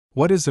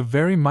What is a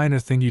very minor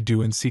thing you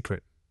do in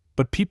secret,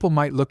 but people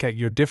might look at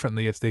you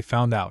differently if they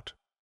found out.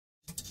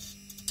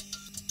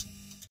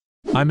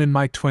 I'm in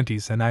my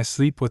 20s and I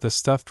sleep with a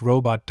stuffed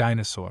robot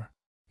dinosaur.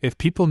 If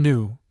people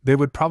knew, they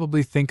would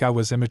probably think I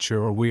was immature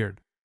or weird.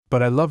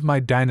 But I love my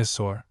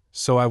dinosaur,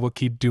 so I will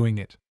keep doing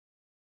it.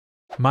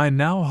 My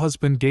now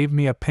husband gave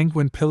me a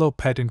penguin pillow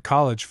pet in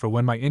college for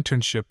when my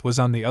internship was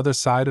on the other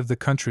side of the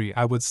country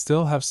I would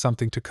still have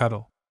something to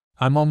cuddle.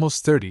 I'm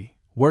almost 30,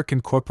 work in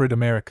corporate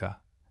America,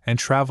 and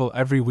travel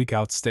every week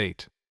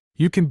outstate.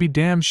 You can be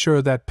damn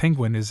sure that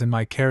penguin is in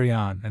my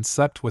carry-on and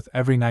slept with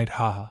every night,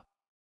 haha.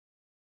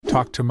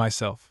 Talk to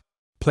myself.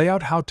 Play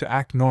out how to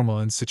act normal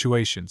in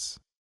situations.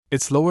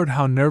 It's lowered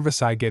how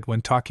nervous I get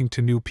when talking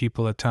to new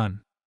people a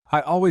ton.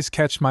 I always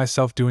catch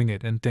myself doing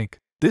it and think,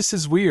 this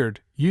is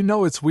weird, you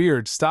know it's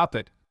weird, stop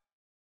it.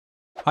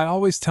 I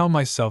always tell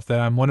myself that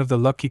I'm one of the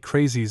lucky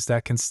crazies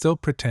that can still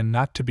pretend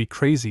not to be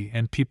crazy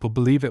and people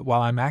believe it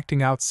while I'm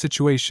acting out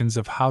situations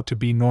of how to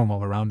be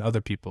normal around other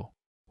people.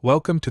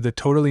 Welcome to the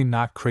Totally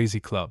Not Crazy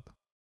Club.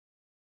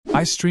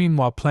 I stream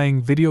while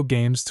playing video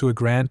games to a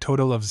grand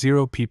total of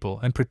 0 people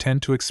and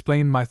pretend to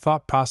explain my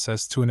thought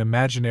process to an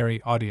imaginary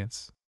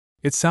audience.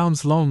 It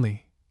sounds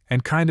lonely,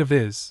 and kind of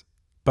is,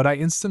 but I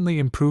instantly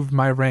improved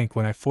my rank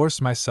when I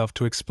forced myself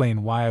to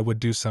explain why I would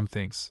do some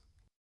things.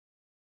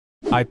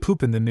 I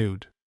poop in the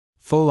nude.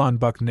 Full on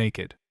buck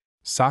naked.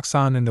 Socks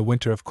on in the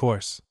winter, of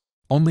course.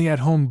 Only at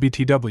home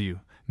BTW,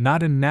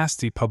 not in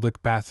nasty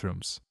public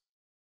bathrooms.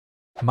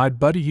 My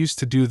buddy used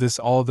to do this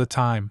all the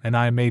time and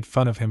I made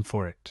fun of him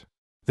for it.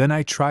 Then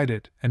I tried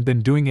it and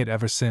been doing it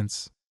ever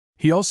since.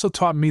 He also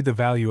taught me the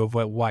value of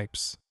wet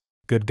wipes.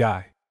 Good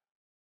guy.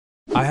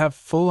 I have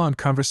full-on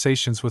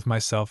conversations with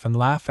myself and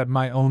laugh at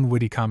my own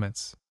witty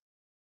comments.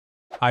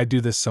 I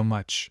do this so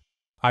much.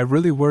 I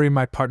really worry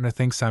my partner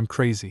thinks I'm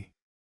crazy.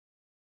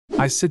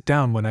 I sit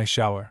down when I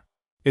shower.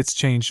 It's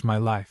changed my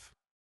life.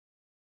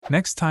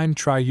 Next time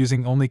try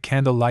using only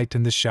candle light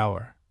in the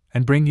shower,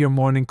 and bring your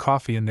morning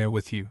coffee in there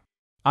with you.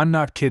 I'm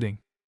not kidding.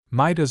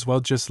 Might as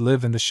well just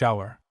live in the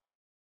shower.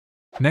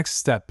 Next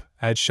step,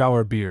 add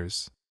shower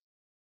beers.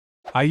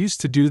 I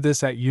used to do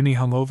this at uni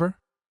hungover.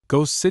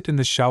 Go sit in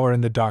the shower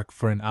in the dark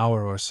for an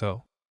hour or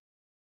so.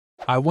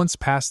 I once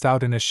passed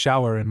out in a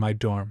shower in my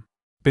dorm.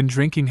 Been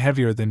drinking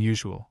heavier than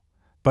usual,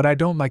 but I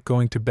don't like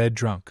going to bed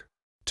drunk.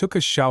 Took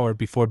a shower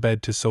before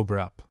bed to sober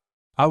up.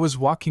 I was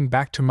walking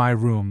back to my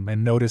room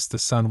and noticed the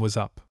sun was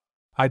up.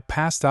 I'd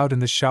passed out in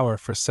the shower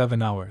for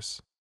 7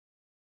 hours.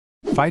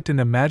 Fight an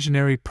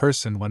imaginary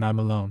person when I'm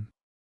alone.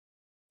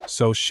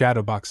 So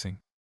shadowboxing.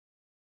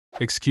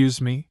 Excuse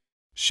me?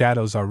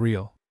 Shadows are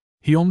real.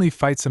 He only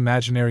fights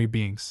imaginary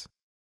beings.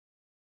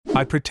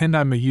 I pretend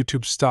I'm a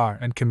YouTube star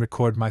and can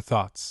record my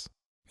thoughts.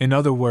 In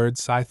other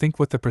words, I think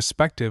with the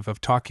perspective of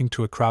talking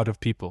to a crowd of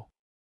people.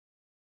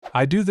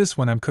 I do this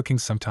when I'm cooking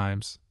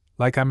sometimes,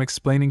 like I'm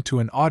explaining to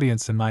an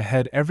audience in my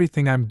head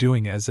everything I'm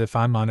doing as if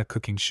I'm on a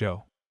cooking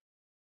show.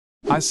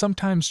 I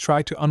sometimes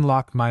try to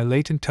unlock my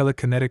latent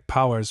telekinetic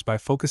powers by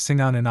focusing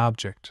on an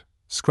object,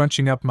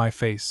 scrunching up my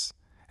face,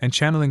 and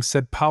channeling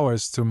said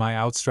powers through my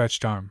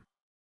outstretched arm.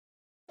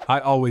 I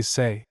always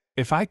say,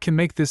 if I can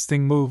make this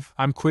thing move,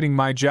 I'm quitting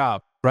my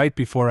job, right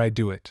before I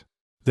do it.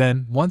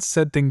 Then, once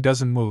said thing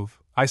doesn't move,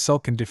 I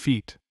sulk in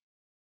defeat.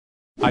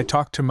 I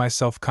talk to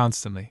myself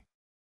constantly.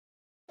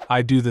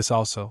 I do this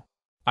also.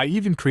 I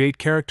even create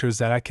characters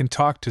that I can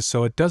talk to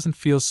so it doesn't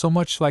feel so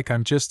much like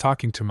I'm just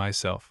talking to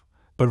myself,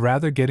 but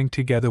rather getting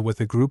together with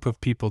a group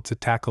of people to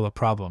tackle a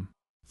problem.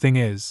 Thing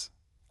is,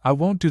 I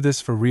won't do this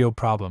for real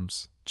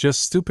problems, just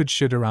stupid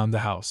shit around the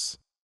house.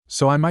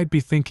 So I might be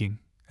thinking,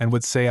 and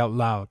would say out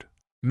loud,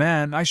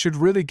 man, I should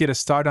really get a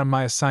start on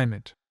my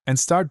assignment, and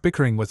start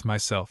bickering with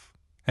myself,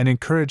 and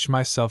encourage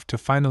myself to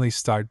finally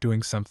start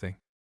doing something.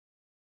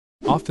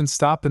 Often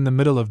stop in the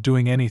middle of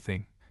doing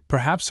anything,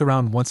 perhaps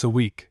around once a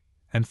week,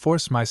 and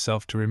force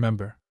myself to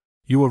remember.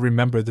 You will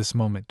remember this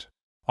moment.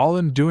 All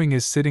I'm doing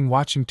is sitting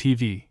watching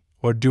TV,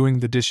 or doing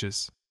the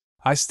dishes.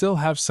 I still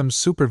have some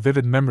super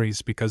vivid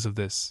memories because of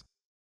this.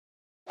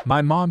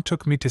 My mom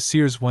took me to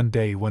Sears one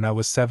day when I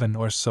was 7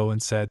 or so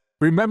and said,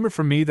 remember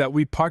for me that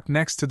we parked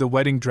next to the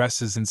wedding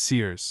dresses in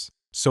Sears.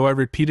 So I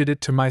repeated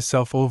it to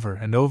myself over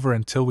and over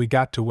until we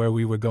got to where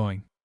we were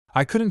going.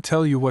 I couldn't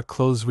tell you what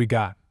clothes we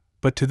got,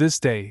 but to this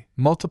day,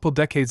 multiple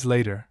decades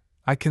later,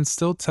 I can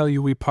still tell you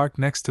we parked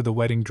next to the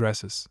wedding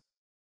dresses.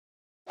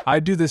 I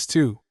do this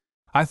too.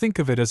 I think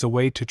of it as a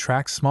way to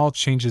track small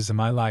changes in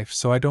my life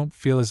so I don't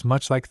feel as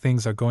much like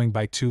things are going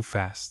by too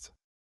fast.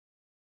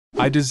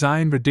 I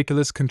design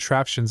ridiculous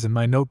contraptions in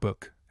my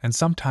notebook, and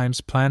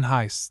sometimes plan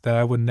heists that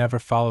I would never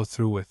follow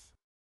through with.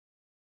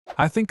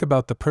 I think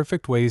about the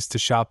perfect ways to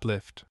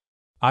shoplift.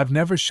 I've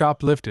never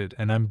shoplifted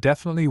and I'm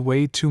definitely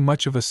way too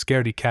much of a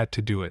scaredy cat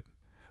to do it,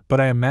 but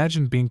I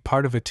imagine being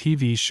part of a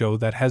TV show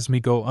that has me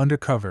go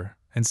undercover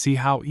and see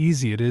how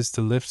easy it is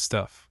to lift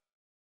stuff.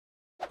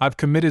 I've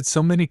committed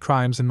so many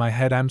crimes in my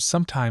head I'm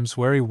sometimes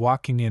wary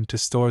walking into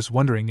stores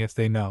wondering if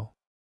they know.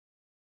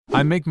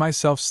 I make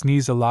myself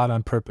sneeze a lot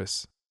on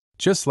purpose,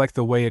 just like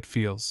the way it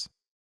feels.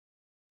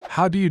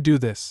 How do you do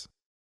this?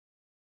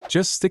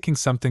 Just sticking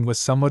something with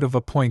somewhat of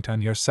a point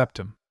on your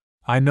septum.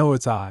 I know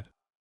it's odd.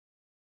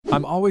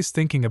 I'm always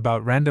thinking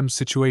about random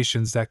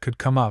situations that could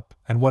come up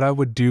and what I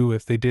would do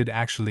if they did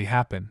actually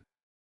happen.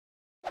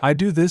 I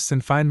do this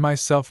and find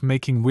myself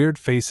making weird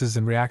faces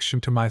in reaction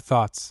to my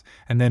thoughts,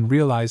 and then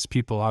realize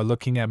people are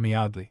looking at me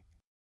oddly.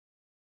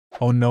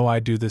 Oh no, I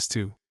do this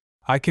too.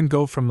 I can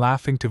go from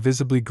laughing to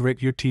visibly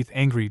grit your teeth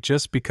angry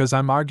just because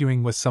I'm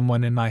arguing with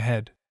someone in my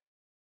head.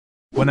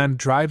 When I'm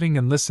driving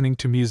and listening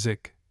to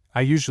music,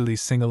 I usually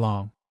sing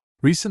along.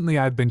 Recently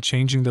I've been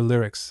changing the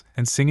lyrics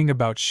and singing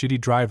about shitty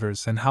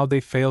drivers and how they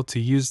fail to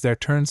use their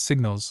turn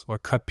signals or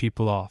cut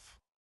people off.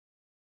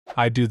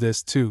 I do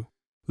this too.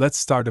 Let's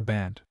start a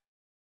band.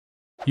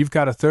 You've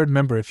got a third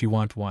member if you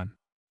want one.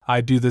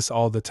 I do this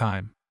all the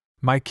time.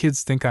 My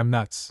kids think I'm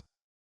nuts.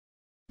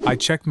 I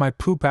check my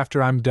poop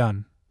after I'm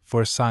done,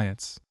 for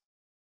science.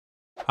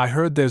 I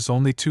heard there's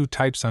only 2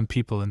 types on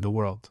people in the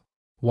world.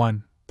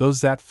 1.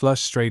 Those that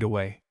flush straight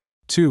away.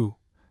 2.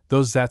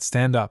 Those that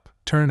stand up,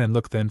 turn and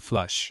look then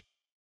flush.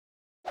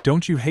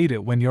 Don't you hate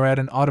it when you're at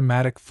an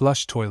automatic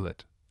flush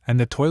toilet, and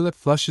the toilet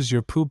flushes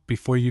your poop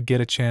before you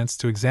get a chance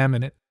to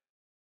examine it?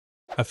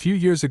 A few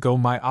years ago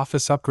my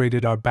office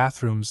upgraded our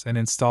bathrooms and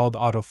installed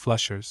auto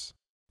flushers.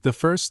 The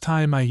first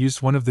time I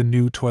used one of the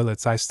new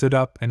toilets I stood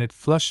up and it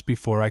flushed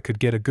before I could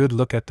get a good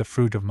look at the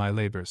fruit of my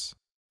labors.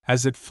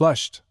 As it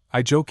flushed,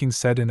 I jokingly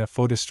said in a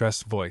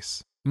distressed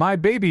voice, "My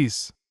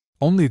babies!"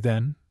 Only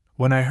then,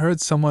 when I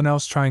heard someone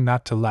else trying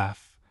not to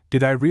laugh,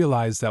 did I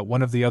realize that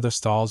one of the other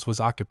stalls was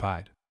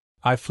occupied.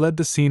 I fled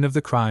the scene of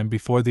the crime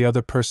before the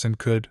other person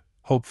could,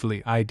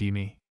 hopefully, ID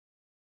me.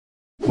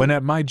 When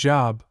at my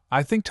job,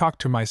 I talk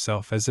to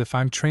myself as if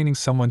I'm training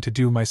someone to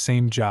do my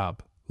same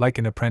job, like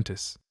an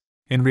apprentice.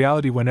 In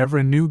reality, whenever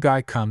a new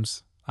guy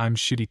comes, I'm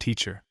shitty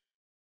teacher.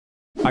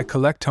 I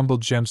collect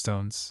tumbled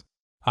gemstones.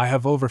 I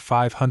have over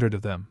 500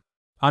 of them.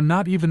 I'm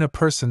not even a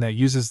person that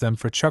uses them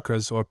for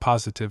chakras or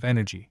positive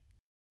energy.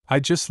 I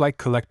just like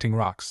collecting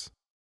rocks.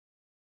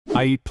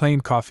 I eat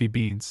plain coffee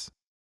beans.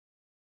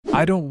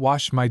 I don't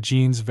wash my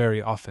jeans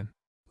very often.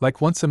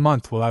 Like once a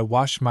month will I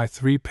wash my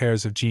 3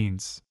 pairs of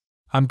jeans.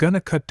 I'm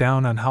gonna cut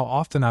down on how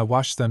often I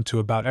wash them to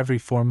about every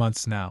 4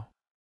 months now.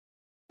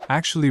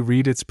 Actually,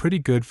 read, it's pretty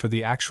good for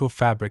the actual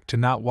fabric to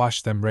not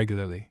wash them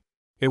regularly.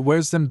 It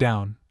wears them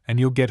down, and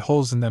you'll get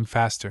holes in them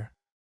faster.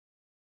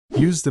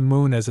 Use the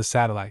moon as a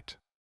satellite.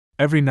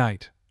 Every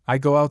night, I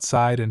go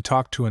outside and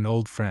talk to an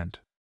old friend.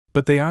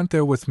 But they aren't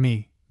there with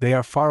me, they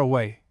are far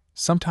away,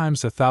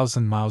 sometimes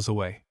 1,000 miles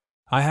away.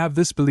 I have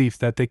this belief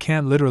that they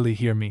can't literally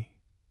hear me,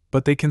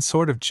 but they can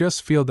sort of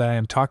just feel that I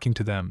am talking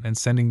to them and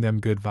sending them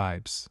good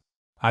vibes.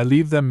 I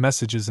leave them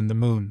messages in the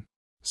moon,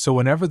 so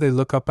whenever they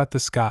look up at the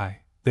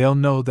sky, they'll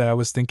know that I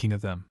was thinking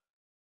of them.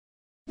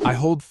 I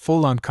hold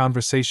full-on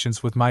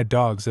conversations with my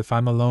dogs if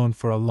I'm alone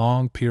for a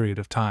long period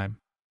of time.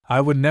 I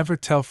would never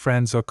tell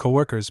friends or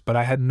coworkers, but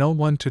I had no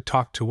one to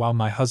talk to while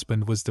my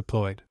husband was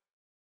deployed.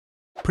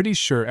 Pretty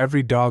sure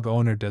every dog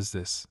owner does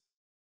this.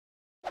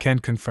 Can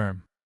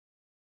confirm.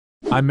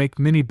 I make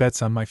mini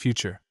bets on my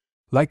future.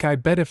 Like I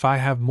bet if I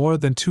have more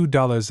than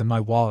 $2 in my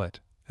wallet,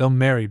 they'll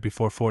marry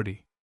before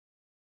 40.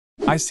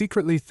 I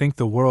secretly think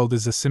the world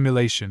is a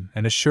simulation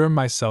and assure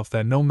myself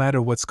that no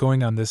matter what's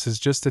going on, this is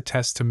just a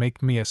test to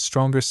make me a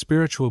stronger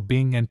spiritual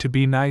being and to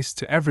be nice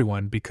to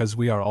everyone because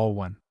we are all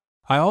one.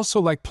 I also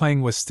like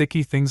playing with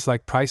sticky things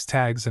like price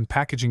tags and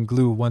packaging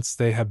glue once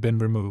they have been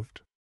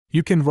removed.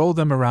 You can roll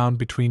them around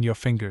between your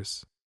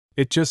fingers.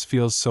 It just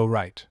feels so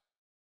right.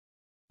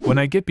 When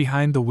I get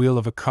behind the wheel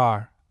of a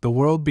car, the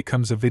world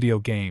becomes a video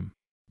game.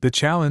 The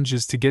challenge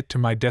is to get to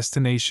my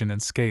destination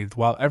unscathed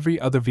while every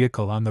other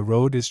vehicle on the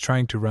road is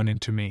trying to run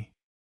into me.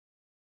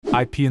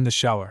 I pee in the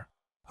shower.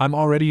 I'm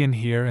already in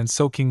here and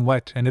soaking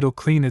wet and it'll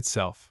clean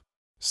itself.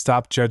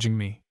 Stop judging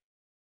me.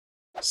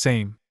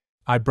 Same.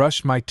 I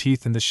brush my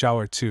teeth in the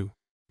shower too.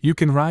 You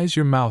can rise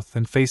your mouth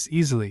and face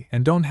easily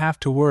and don't have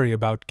to worry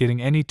about getting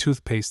any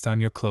toothpaste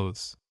on your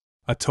clothes.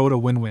 A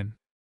total win-win.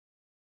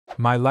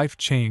 My life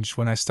changed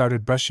when I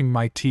started brushing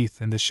my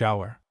teeth in the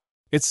shower.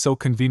 It's so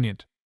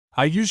convenient.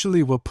 I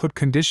usually will put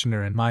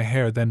conditioner in my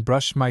hair then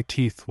brush my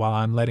teeth while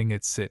I'm letting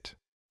it sit.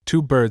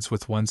 2 birds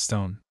with 1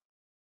 stone.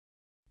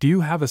 Do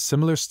you have a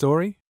similar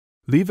story?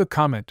 Leave a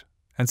comment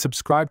and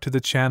subscribe to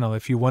the channel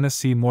if you want to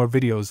see more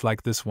videos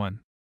like this one.